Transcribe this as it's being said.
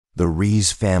The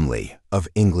Rees family, of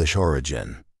English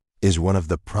origin, is one of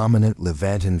the prominent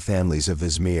Levantine families of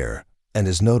Izmir and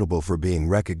is notable for being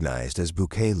recognized as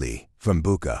Bucalı from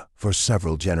Buca for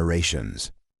several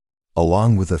generations.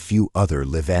 Along with a few other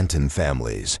Levantine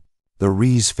families, the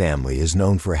Rees family is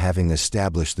known for having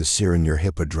established the Şirinyer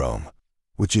Hippodrome,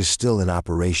 which is still in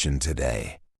operation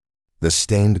today. The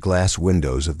stained glass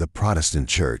windows of the Protestant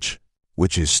church,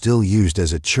 which is still used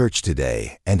as a church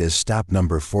today and is stop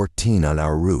number 14 on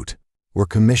our route, were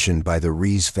commissioned by the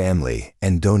Rees family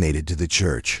and donated to the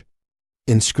church.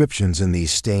 Inscriptions in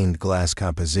these stained glass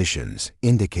compositions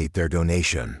indicate their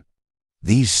donation.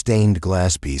 These stained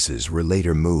glass pieces were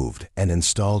later moved and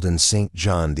installed in St.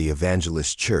 John the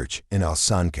Evangelist Church in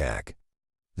Alsancak.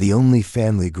 The only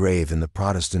family grave in the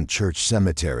Protestant church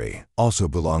cemetery also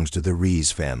belongs to the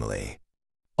Rees family.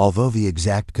 Although the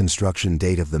exact construction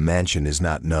date of the mansion is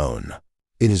not known,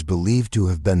 it is believed to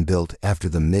have been built after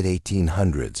the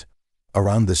mid-1800s,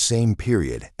 around the same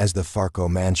period as the Farkoh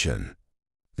Mansion.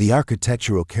 The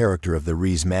architectural character of the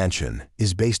Rees Mansion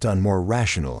is based on more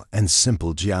rational and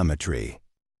simple geometry.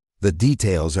 The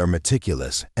details are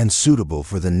meticulous and suitable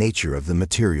for the nature of the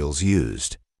materials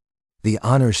used. The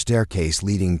honor staircase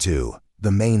leading to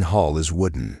the main hall is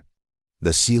wooden.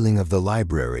 The ceiling of the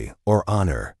library, or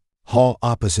honor hall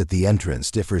opposite the entrance,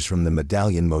 differs from the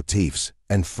medallion motifs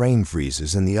and frame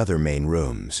friezes in the other main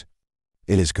rooms.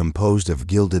 It is composed of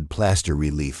gilded plaster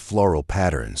relief floral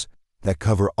patterns that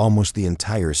cover almost the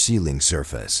entire ceiling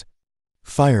surface.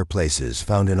 Fireplaces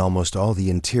found in almost all the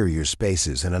interior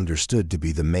spaces and understood to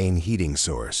be the main heating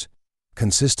source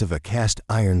consist of a cast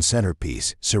iron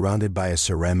centerpiece surrounded by a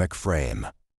ceramic frame.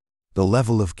 The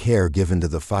level of care given to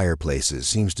the fireplaces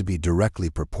seems to be directly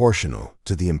proportional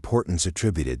to the importance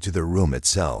attributed to the room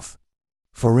itself.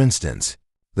 For instance,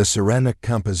 the ceramic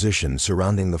composition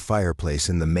surrounding the fireplace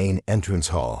in the main entrance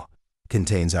hall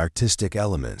contains artistic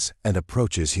elements and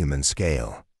approaches human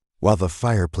scale, while the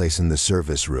fireplace in the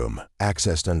service room,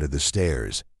 accessed under the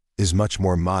stairs, is much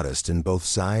more modest in both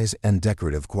size and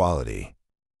decorative quality.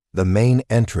 The main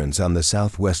entrance on the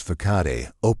southwest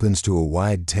facade opens to a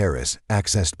wide terrace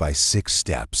accessed by 6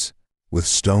 steps, with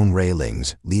stone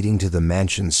railings leading to the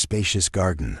mansion's spacious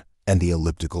garden and the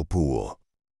elliptical pool.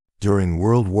 During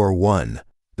World War I,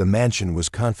 the mansion was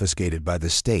confiscated by the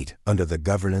state under the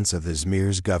governance of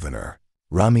Izmir's governor,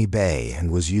 Rami Bey,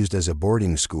 and was used as a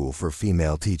boarding school for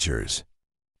female teachers.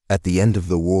 At the end of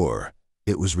the war,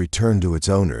 it was returned to its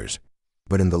owners,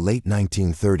 but in the late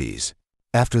 1930s,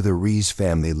 after the Rees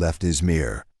family left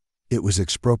Izmir, it was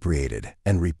expropriated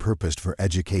and repurposed for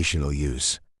educational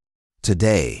use.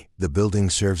 Today, the building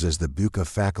serves as the Buca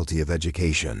Faculty of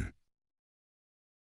Education.